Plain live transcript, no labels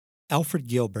Alfred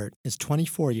Gilbert is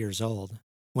 24 years old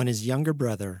when his younger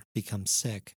brother becomes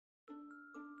sick.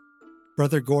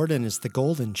 Brother Gordon is the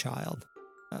golden child,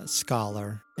 a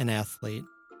scholar, an athlete,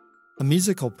 a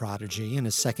musical prodigy in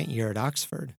his second year at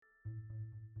Oxford.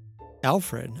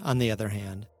 Alfred, on the other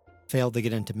hand, failed to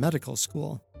get into medical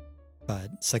school,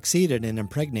 but succeeded in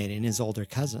impregnating his older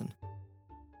cousin.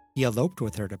 He eloped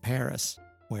with her to Paris,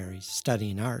 where he's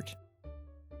studying art.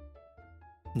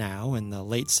 Now, in the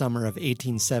late summer of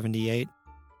 1878,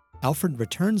 Alfred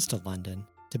returns to London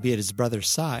to be at his brother's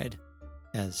side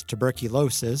as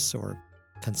tuberculosis, or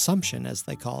consumption as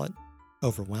they call it,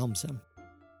 overwhelms him.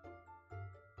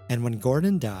 And when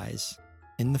Gordon dies,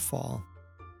 in the fall,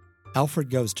 Alfred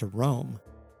goes to Rome,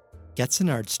 gets an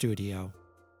art studio,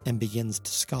 and begins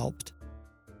to sculpt.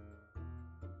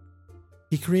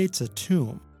 He creates a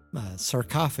tomb, a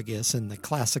sarcophagus in the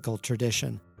classical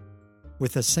tradition,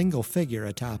 with a single figure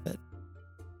atop it.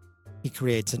 He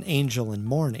creates an angel in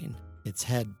mourning, its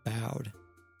head bowed.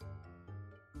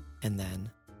 And then,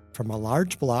 from a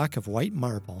large block of white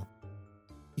marble,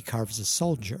 he carves a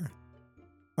soldier,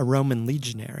 a Roman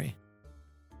legionary,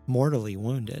 mortally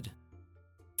wounded,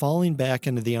 falling back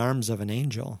into the arms of an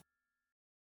angel.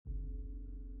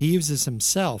 He uses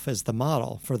himself as the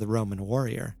model for the Roman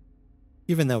warrior,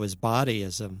 even though his body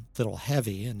is a little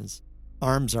heavy and his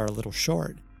arms are a little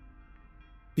short.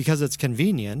 Because it's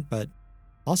convenient, but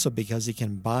also because he can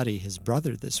embody his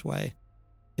brother this way,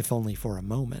 if only for a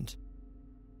moment,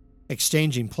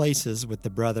 exchanging places with the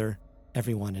brother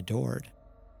everyone adored.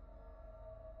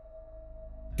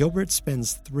 Gilbert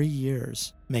spends 3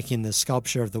 years making the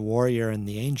sculpture of the warrior and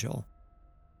the angel,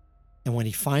 and when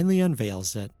he finally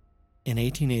unveils it in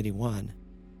 1881,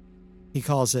 he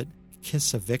calls it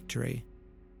Kiss of Victory,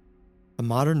 a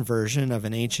modern version of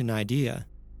an ancient idea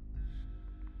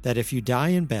that if you die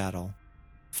in battle,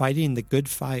 fighting the good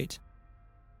fight,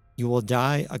 you will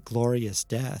die a glorious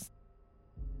death.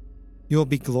 You will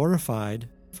be glorified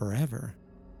forever.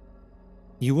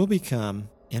 You will become,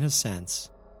 in a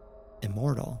sense,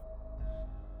 immortal.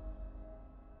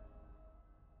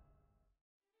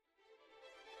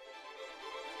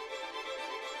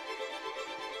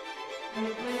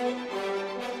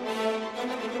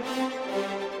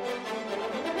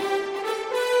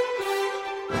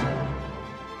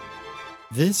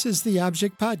 This is the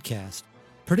Object Podcast,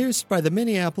 produced by the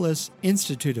Minneapolis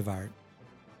Institute of Art.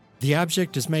 The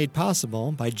Object is made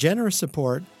possible by generous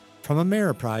support from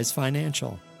Ameriprise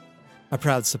Financial, a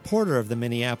proud supporter of the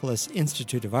Minneapolis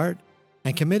Institute of Art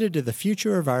and committed to the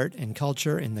future of art and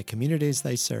culture in the communities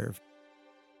they serve.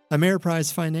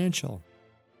 Ameriprise Financial,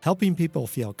 helping people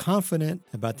feel confident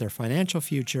about their financial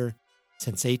future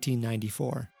since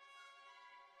 1894.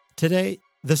 Today,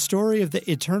 the story of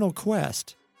the eternal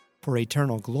quest for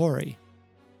eternal glory,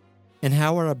 and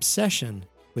how our obsession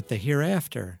with the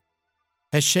hereafter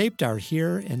has shaped our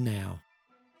here and now.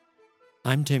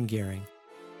 I'm Tim Gehring.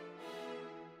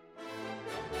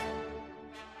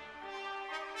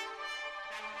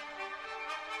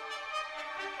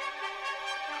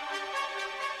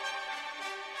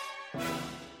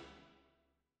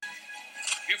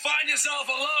 You find yourself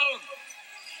alone,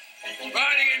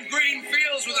 riding in green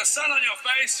fields with the sun on your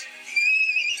face.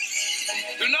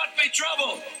 Do not be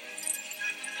troubled,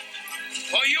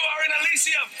 for you are in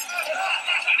Elysium,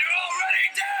 and you're already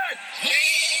dead.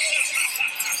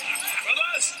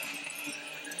 Brothers,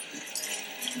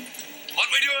 what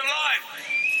we do in life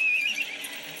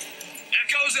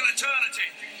echoes in eternity.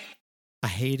 I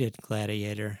hated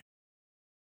Gladiator.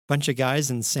 Bunch of guys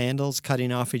in sandals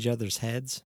cutting off each other's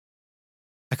heads.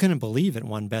 I couldn't believe it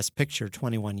won Best Picture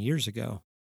 21 years ago.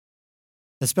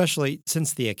 Especially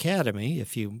since the Academy,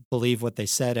 if you believe what they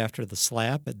said after the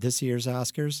slap at this year's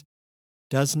Oscars,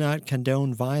 does not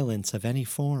condone violence of any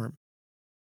form.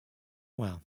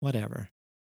 Well, whatever.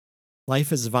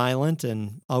 Life is violent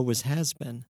and always has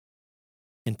been,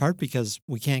 in part because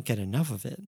we can't get enough of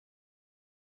it.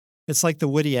 It's like the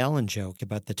Woody Allen joke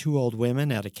about the two old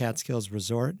women at a Catskills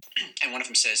resort. And one of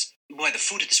them says, "Boy, the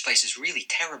food at this place is really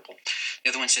terrible."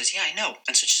 The other one says, "Yeah, I know,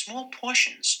 and such small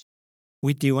portions."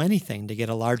 We'd do anything to get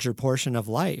a larger portion of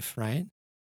life, right?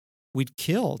 We'd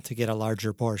kill to get a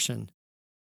larger portion.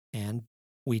 And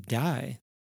we'd die.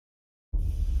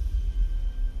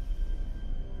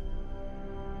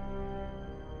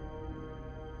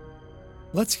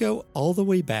 Let's go all the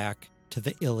way back to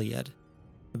the Iliad,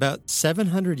 about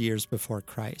 700 years before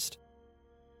Christ.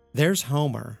 There's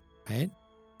Homer, right?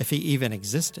 If he even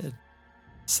existed,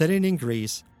 sitting in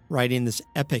Greece writing this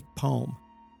epic poem.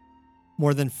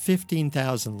 More than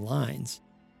 15,000 lines,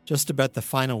 just about the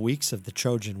final weeks of the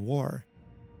Trojan War,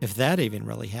 if that even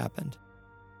really happened.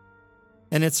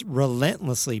 And it's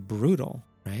relentlessly brutal,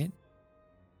 right?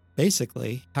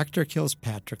 Basically, Hector kills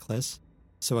Patroclus,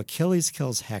 so Achilles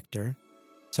kills Hector,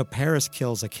 so Paris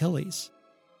kills Achilles.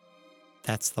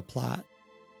 That's the plot.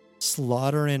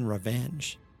 Slaughter and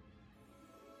revenge.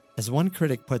 As one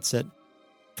critic puts it,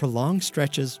 for long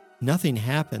stretches, nothing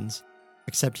happens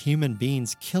except human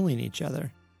beings killing each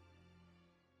other.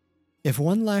 If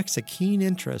one lacks a keen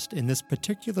interest in this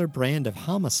particular brand of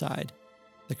homicide,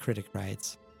 the critic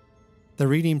writes, the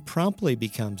reading promptly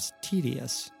becomes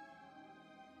tedious.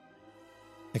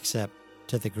 Except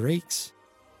to the Greeks,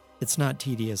 it's not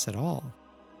tedious at all.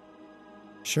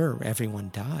 Sure, everyone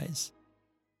dies.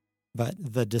 But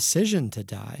the decision to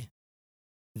die,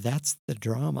 that's the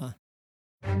drama.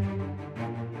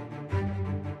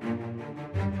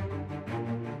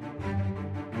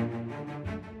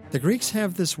 The Greeks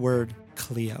have this word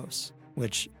kleos,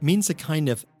 which means a kind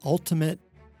of ultimate,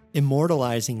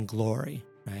 immortalizing glory,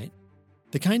 right?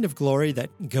 The kind of glory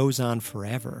that goes on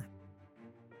forever.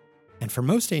 And for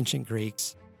most ancient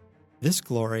Greeks, this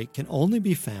glory can only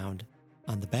be found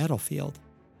on the battlefield.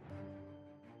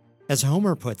 As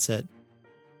Homer puts it,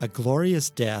 a glorious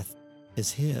death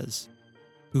is his,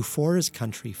 who for his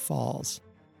country falls.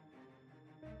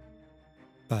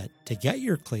 But to get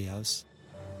your kleos,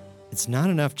 it's not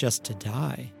enough just to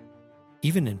die,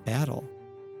 even in battle.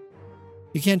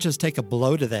 You can't just take a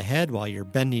blow to the head while you're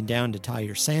bending down to tie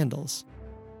your sandals.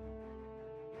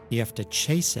 You have to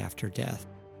chase after death.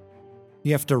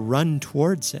 You have to run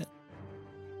towards it,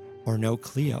 or no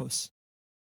kleos.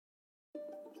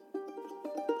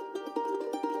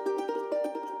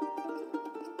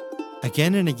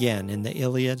 Again and again in the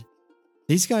Iliad,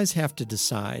 these guys have to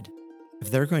decide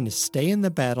if they're going to stay in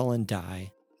the battle and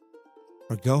die,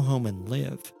 or go home and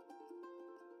live.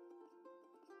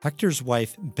 Hector's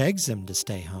wife begs him to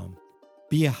stay home,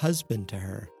 be a husband to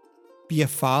her, be a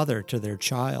father to their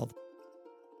child,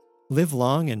 live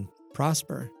long and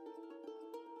prosper.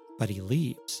 But he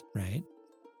leaves, right?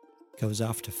 Goes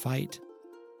off to fight.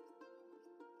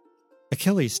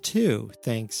 Achilles, too,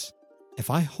 thinks,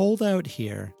 if I hold out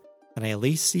here and I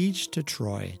lay siege to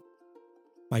Troy,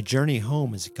 my journey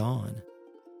home is gone.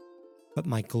 But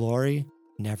my glory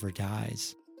never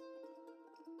dies.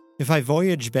 If I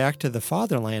voyage back to the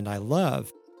fatherland I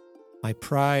love, my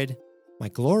pride, my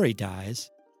glory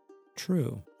dies.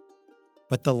 True.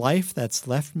 But the life that's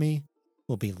left me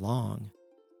will be long.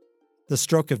 The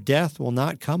stroke of death will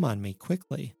not come on me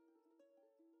quickly.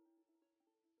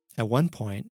 At one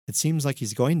point, it seems like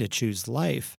he's going to choose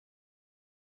life.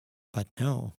 But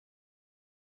no.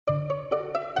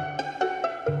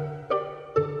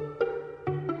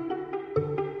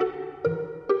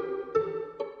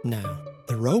 Now,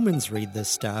 the Romans read this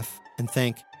stuff and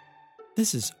think,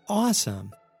 this is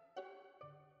awesome.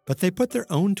 But they put their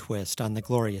own twist on the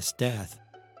glorious death.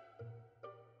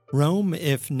 Rome,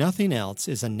 if nothing else,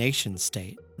 is a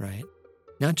nation-state, right?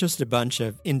 Not just a bunch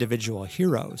of individual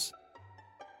heroes.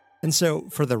 And so,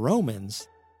 for the Romans,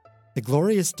 the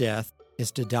glorious death is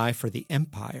to die for the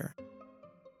empire.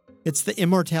 It's the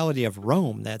immortality of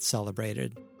Rome that's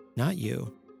celebrated, not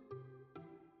you.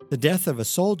 The death of a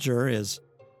soldier is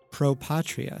pro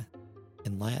patria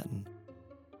in Latin,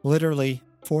 literally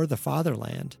for the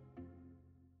fatherland.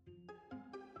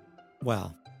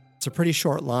 Well, it's a pretty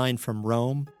short line from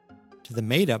Rome to the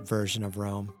made-up version of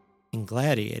Rome in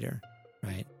Gladiator,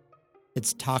 right?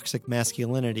 It's toxic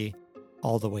masculinity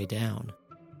all the way down.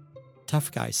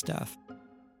 Tough guy stuff.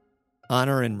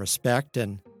 Honor and respect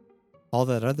and all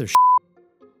that other shit.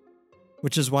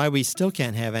 Which is why we still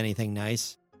can't have anything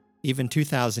nice, even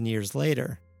 2,000 years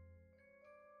later.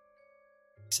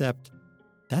 Except,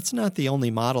 that's not the only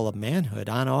model of manhood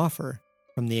on offer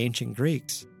from the ancient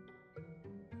Greeks.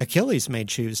 Achilles may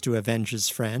choose to avenge his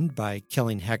friend by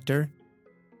killing Hector,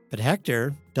 but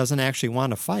Hector doesn't actually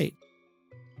want to fight.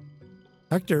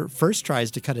 Hector first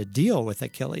tries to cut a deal with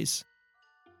Achilles,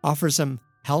 offers him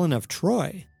Helen of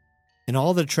Troy and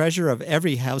all the treasure of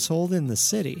every household in the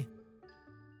city.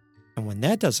 And when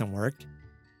that doesn't work,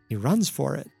 he runs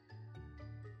for it.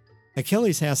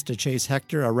 Achilles has to chase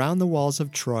Hector around the walls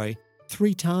of Troy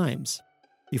 3 times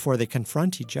before they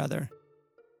confront each other.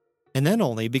 And then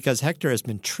only because Hector has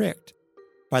been tricked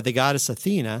by the goddess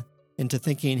Athena into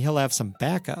thinking he'll have some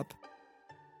backup.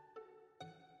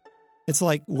 It's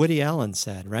like Woody Allen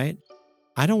said, right?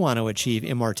 I don't want to achieve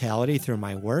immortality through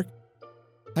my work.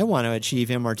 I want to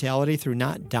achieve immortality through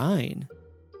not dying.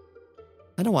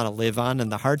 I don't want to live on in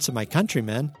the hearts of my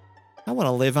countrymen. I want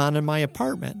to live on in my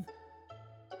apartment.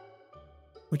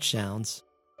 Which sounds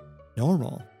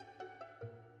normal.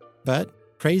 But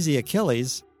crazy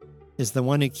Achilles is the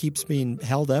one who keeps being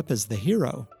held up as the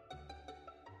hero.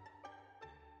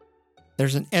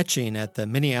 There's an etching at the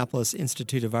Minneapolis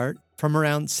Institute of Art from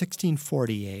around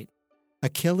 1648.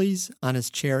 Achilles on his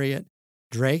chariot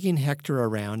dragging Hector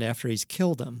around after he's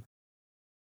killed him,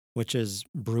 which is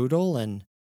brutal and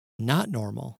not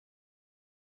normal.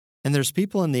 And there's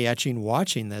people in the etching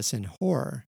watching this in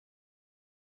horror.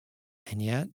 And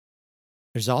yet,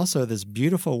 there's also this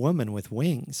beautiful woman with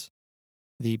wings,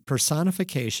 the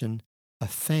personification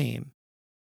of fame,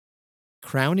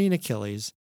 crowning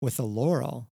Achilles with a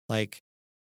laurel like,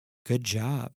 good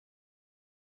job.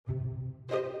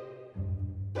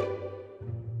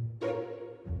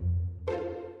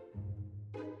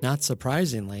 Not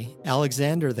surprisingly,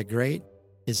 Alexander the Great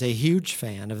is a huge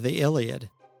fan of the Iliad.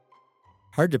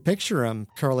 Hard to picture him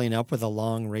curling up with a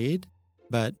long read,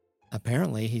 but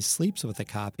apparently he sleeps with a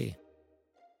copy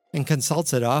and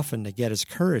consults it often to get his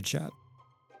courage up.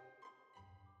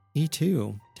 He,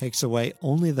 too, takes away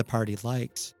only the part he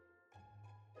likes,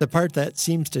 the part that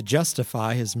seems to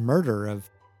justify his murder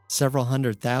of several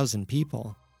 100,000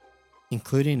 people,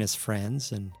 including his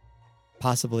friends and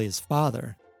possibly his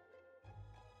father,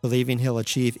 believing he'll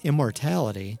achieve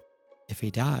immortality if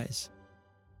he dies.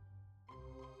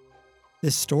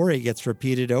 This story gets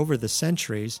repeated over the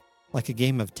centuries like a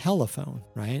game of telephone,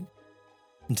 right?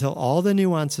 Until all the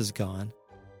nuance is gone,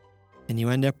 and you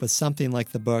end up with something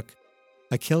like the book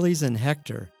Achilles and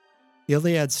Hector,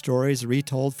 Iliad Stories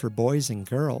Retold for Boys and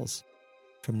Girls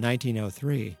from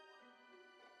 1903.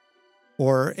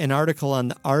 Or an article on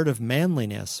the Art of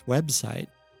Manliness website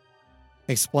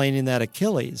explaining that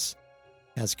Achilles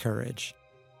has courage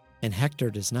and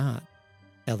Hector does not,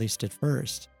 at least at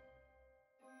first.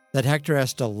 That Hector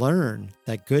has to learn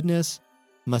that goodness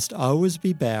must always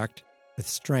be backed with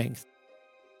strength.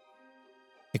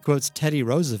 It quotes Teddy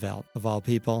Roosevelt, of all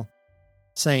people,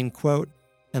 saying, quote,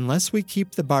 "Unless we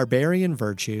keep the barbarian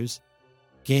virtues,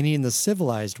 gaining the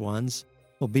civilized ones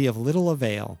will be of little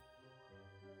avail."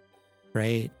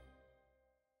 Great.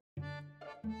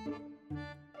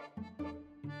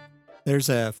 There's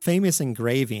a famous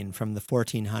engraving from the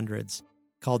 1400s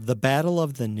called The Battle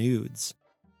of the Nudes.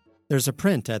 There's a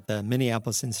print at the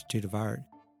Minneapolis Institute of Art.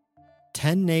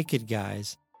 10 naked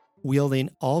guys wielding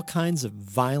all kinds of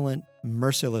violent,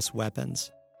 merciless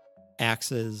weapons.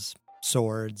 Axes,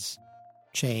 swords,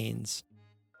 chains.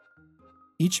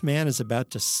 Each man is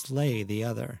about to slay the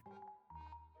other.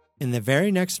 In the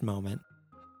very next moment,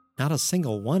 not a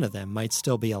single one of them might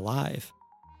still be alive.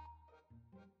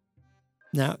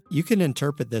 Now, you can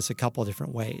interpret this a couple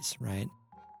different ways, right?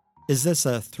 Is this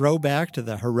a throwback to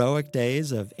the heroic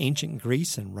days of ancient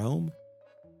Greece and Rome?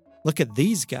 Look at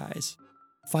these guys,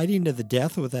 fighting to the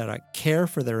death without a care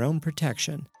for their own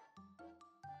protection.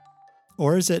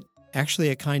 Or is it actually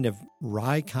a kind of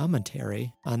wry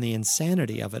commentary on the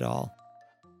insanity of it all?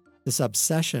 This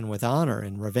obsession with honor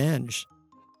and revenge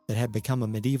that had become a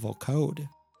medieval code.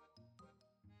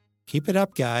 Keep it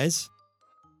up, guys,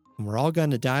 and we're all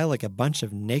going to die like a bunch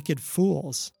of naked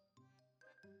fools.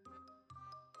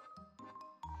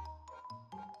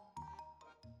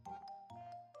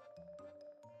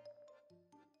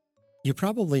 You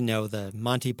probably know the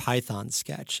Monty Python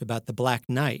sketch about the Black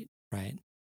Knight, right?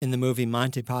 In the movie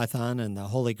Monty Python and the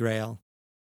Holy Grail.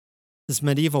 This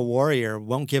medieval warrior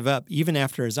won't give up even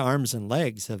after his arms and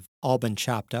legs have all been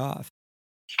chopped off.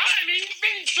 I'm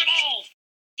invincible!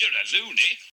 You're a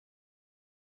loony.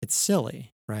 It's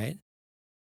silly, right?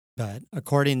 But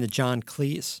according to John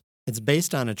Cleese, it's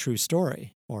based on a true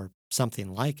story, or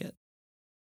something like it.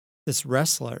 This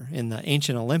wrestler in the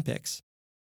ancient Olympics,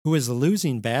 who was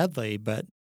losing badly but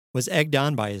was egged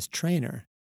on by his trainer.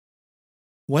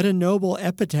 "What a noble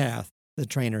epitaph," the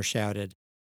trainer shouted.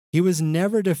 "He was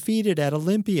never defeated at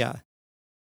Olympia."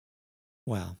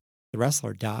 Well, the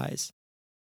wrestler dies.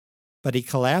 But he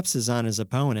collapses on his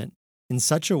opponent in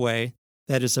such a way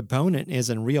that his opponent is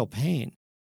in real pain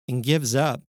and gives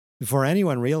up before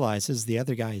anyone realizes the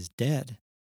other guy is dead.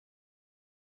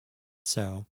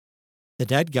 So, the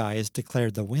dead guy is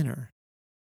declared the winner.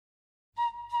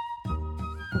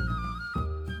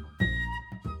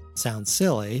 Sounds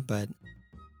silly, but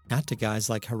not to guys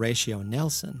like Horatio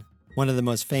Nelson, one of the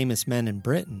most famous men in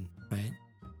Britain, right?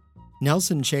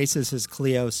 Nelson chases his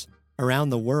Cleos around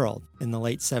the world in the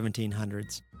late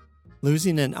 1700s,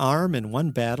 losing an arm in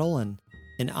one battle and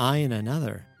an eye in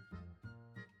another.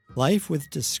 Life with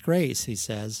disgrace, he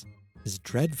says, is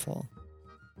dreadful.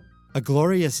 A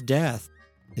glorious death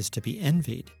is to be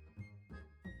envied.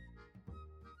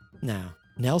 Now,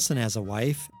 Nelson has a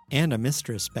wife and a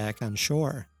mistress back on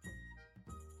shore.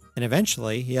 And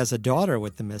eventually, he has a daughter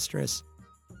with the mistress,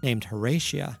 named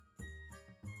Horatia.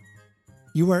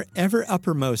 "You are ever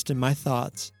uppermost in my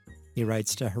thoughts," he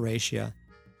writes to Horatia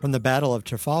from the Battle of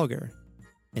Trafalgar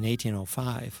in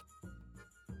 1805.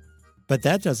 But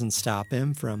that doesn't stop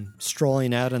him from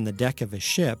strolling out on the deck of his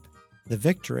ship, the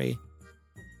Victory,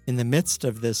 in the midst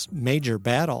of this major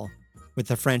battle with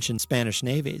the French and Spanish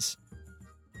navies.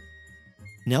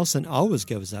 Nelson always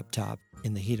goes up top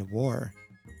in the heat of war.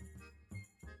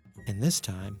 And this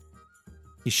time,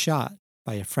 he's shot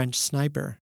by a French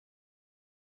sniper.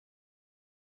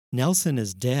 Nelson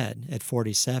is dead at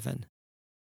 47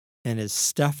 and is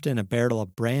stuffed in a barrel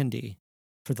of brandy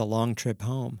for the long trip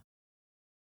home.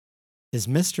 His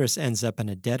mistress ends up in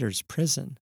a debtor's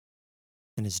prison,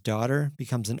 and his daughter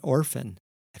becomes an orphan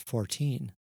at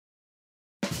 14.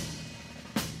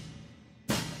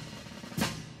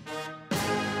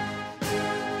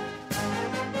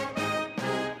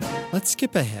 Let's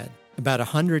skip ahead about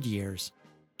 100 years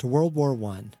to World War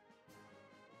I.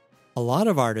 A lot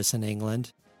of artists in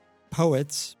England,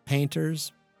 poets,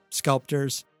 painters,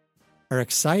 sculptors, are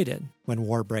excited when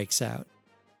war breaks out.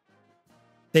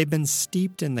 They've been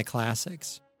steeped in the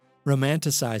classics,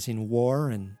 romanticizing war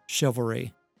and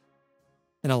chivalry.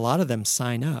 And a lot of them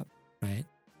sign up, right?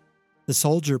 The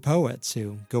soldier poets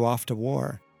who go off to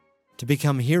war to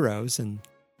become heroes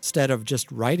instead of just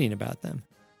writing about them.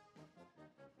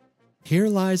 Here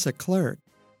lies a clerk,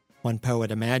 one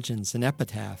poet imagines an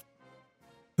epitaph,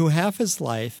 who half his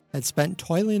life had spent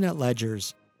toiling at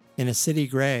ledgers in a city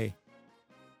gray,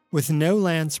 with no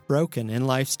lance broken in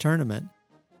life's tournament.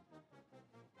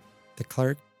 The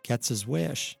clerk gets his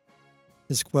wish.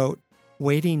 His, quote,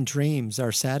 waiting dreams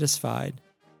are satisfied,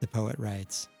 the poet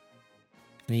writes,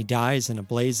 and he dies in a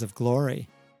blaze of glory.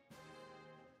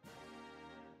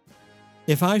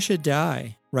 If I should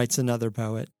die, writes another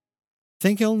poet,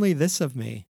 think only this of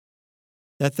me,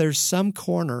 that there's some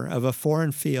corner of a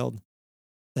foreign field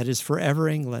that is forever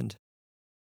England.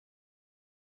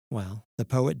 Well, the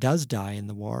poet does die in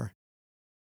the war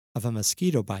of a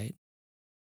mosquito bite.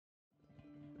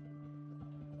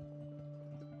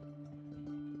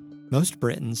 Most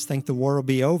Britons think the war will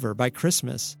be over by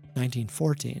Christmas,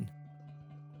 1914.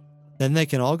 Then they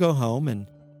can all go home and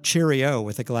cheerio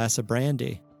with a glass of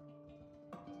brandy.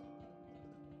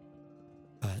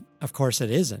 But, of course,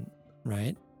 it isn't,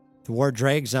 right? The war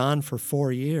drags on for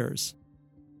 4 years.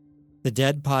 The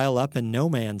dead pile up in no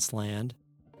man's land,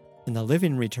 and the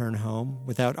living return home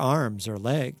without arms or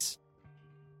legs.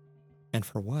 And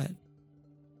for what?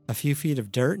 A few feet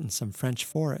of dirt in some French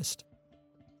forest.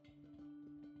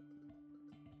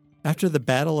 After the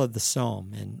Battle of the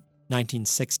Somme in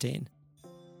 1916,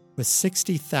 with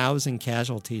 60,000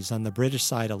 casualties on the British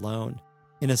side alone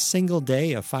in a single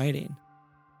day of fighting,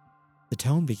 the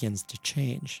tone begins to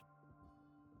change.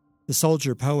 The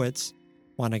soldier poets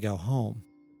want to go home.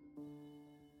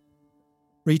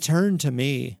 Return to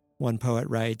me, one poet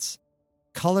writes,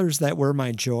 colors that were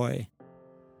my joy,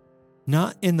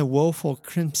 not in the woeful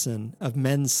crimson of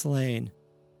men slain,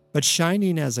 but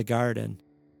shining as a garden.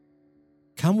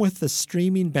 Come with the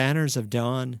streaming banners of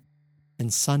dawn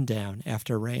and sundown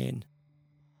after rain.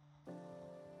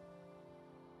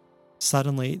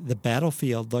 Suddenly, the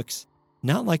battlefield looks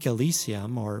not like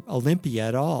Elysium or Olympia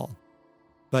at all,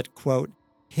 but, quote,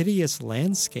 hideous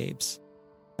landscapes,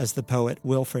 as the poet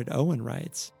Wilfred Owen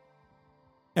writes.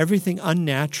 Everything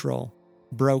unnatural,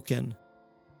 broken,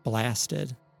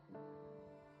 blasted.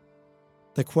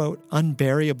 The, quote,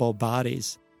 unburyable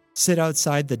bodies sit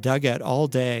outside the dugout all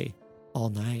day, all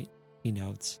night, he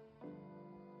notes.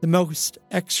 The most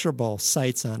execrable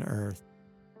sights on earth.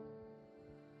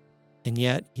 And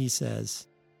yet, he says,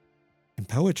 in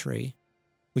poetry,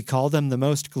 we call them the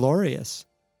most glorious.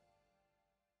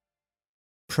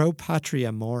 Pro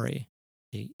patria mori,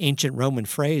 the ancient Roman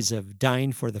phrase of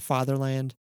dying for the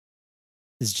fatherland,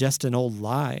 is just an old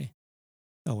lie,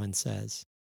 Owen says.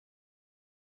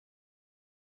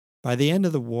 By the end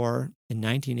of the war in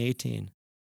 1918,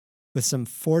 with some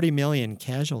 40 million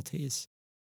casualties,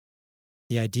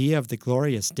 the idea of the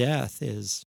glorious death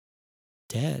is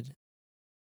dead.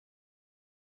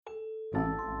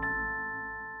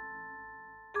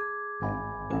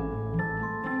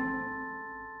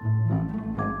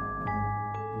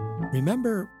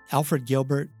 Remember Alfred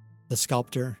Gilbert, the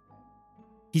sculptor?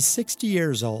 He's 60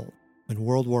 years old when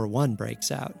World War I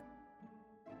breaks out.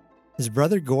 His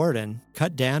brother Gordon,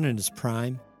 cut down in his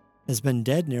prime, has been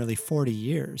dead nearly 40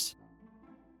 years.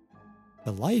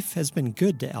 But life has been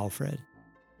good to Alfred,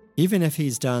 even if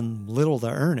he's done little to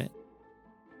earn it.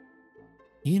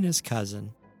 He and his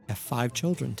cousin have 5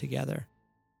 children together.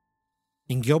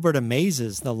 And Gilbert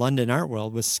amazes the London art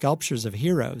world with sculptures of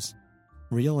heroes,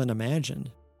 real and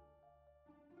imagined.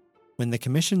 When the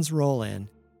commissions roll in,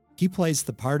 he plays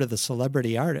the part of the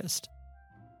celebrity artist,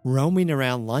 roaming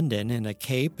around London in a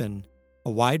cape and a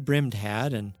wide-brimmed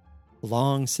hat, and a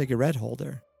long cigarette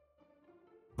holder,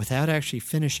 without actually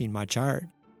finishing much art.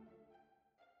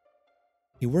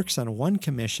 He works on one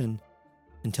commission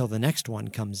until the next one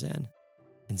comes in,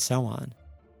 and so on,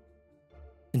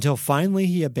 until finally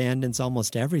he abandons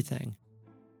almost everything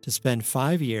to spend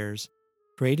 5 years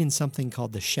creating something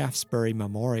called the Shaftesbury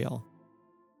Memorial,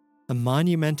 a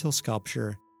monumental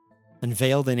sculpture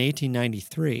unveiled in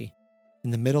 1893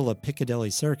 in the middle of Piccadilly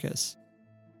Circus.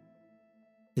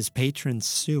 His patrons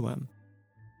sue him.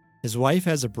 His wife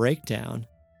has a breakdown,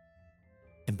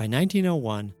 and by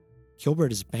 1901,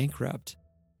 Gilbert is bankrupt.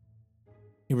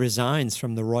 He resigns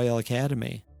from the Royal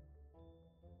Academy.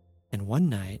 And one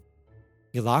night,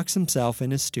 he locks himself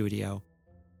in his studio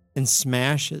and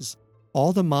smashes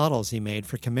all the models he made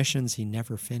for commissions he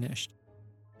never finished.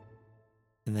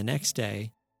 And the next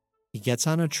day, he gets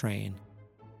on a train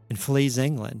and flees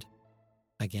England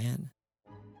again.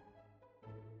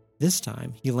 This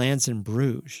time, he lands in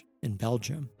Bruges, in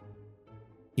Belgium.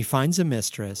 He finds a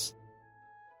mistress,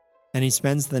 and he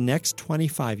spends the next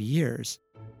 25 years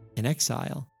in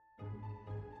exile.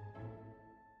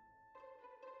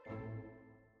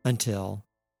 Until,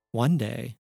 one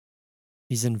day,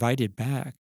 he's invited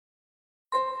back.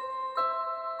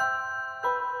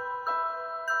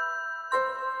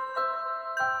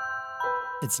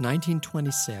 It's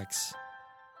 1926.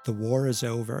 The war is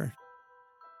over.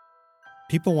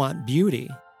 People want beauty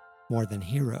more than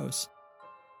heroes.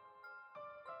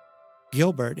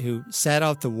 Gilbert, who sat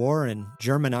out the war in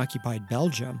German-occupied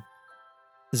Belgium,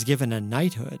 is given a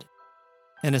knighthood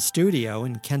and a studio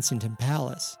in Kensington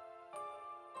Palace.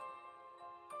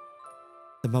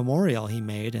 The memorial he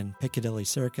made in Piccadilly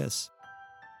Circus,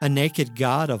 a naked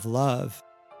god of love,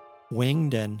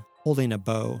 winged and holding a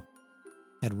bow,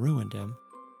 had ruined him.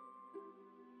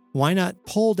 Why not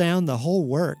pull down the whole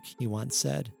work, he once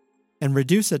said, and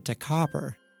reduce it to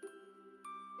copper?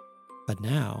 But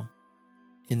now,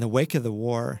 in the wake of the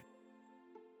war,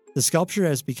 the sculpture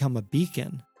has become a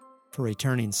beacon for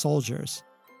returning soldiers.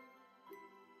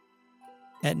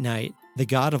 At night, the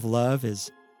god of love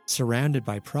is surrounded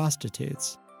by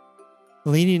prostitutes,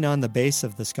 leaning on the base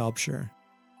of the sculpture,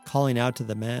 calling out to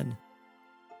the men.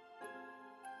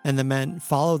 And the men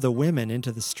follow the women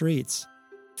into the streets,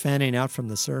 fanning out from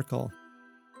the circle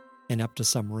and up to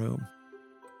some room.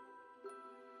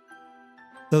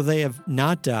 Though they have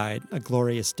not died a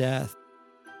glorious death,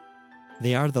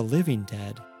 they are the living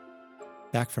dead,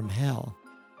 back from hell.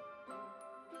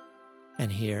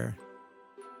 And here,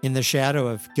 in the shadow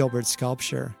of Gilbert's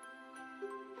sculpture,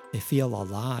 they feel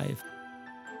alive.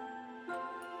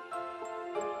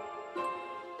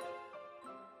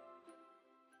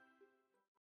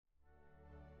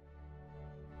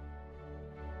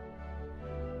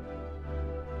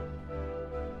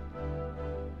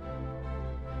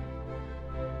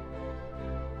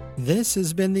 This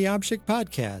has been the Object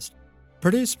Podcast,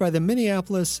 produced by the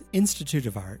Minneapolis Institute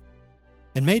of Art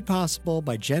and made possible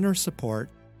by generous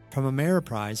support from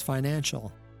Ameriprise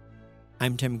Financial.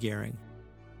 I'm Tim Gehring.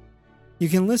 You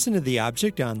can listen to The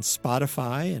Object on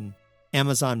Spotify and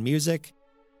Amazon Music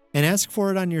and ask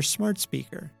for it on your smart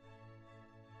speaker.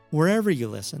 Wherever you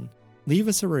listen, leave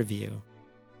us a review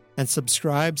and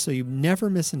subscribe so you never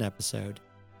miss an episode.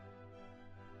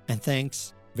 And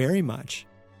thanks very much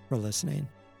for listening.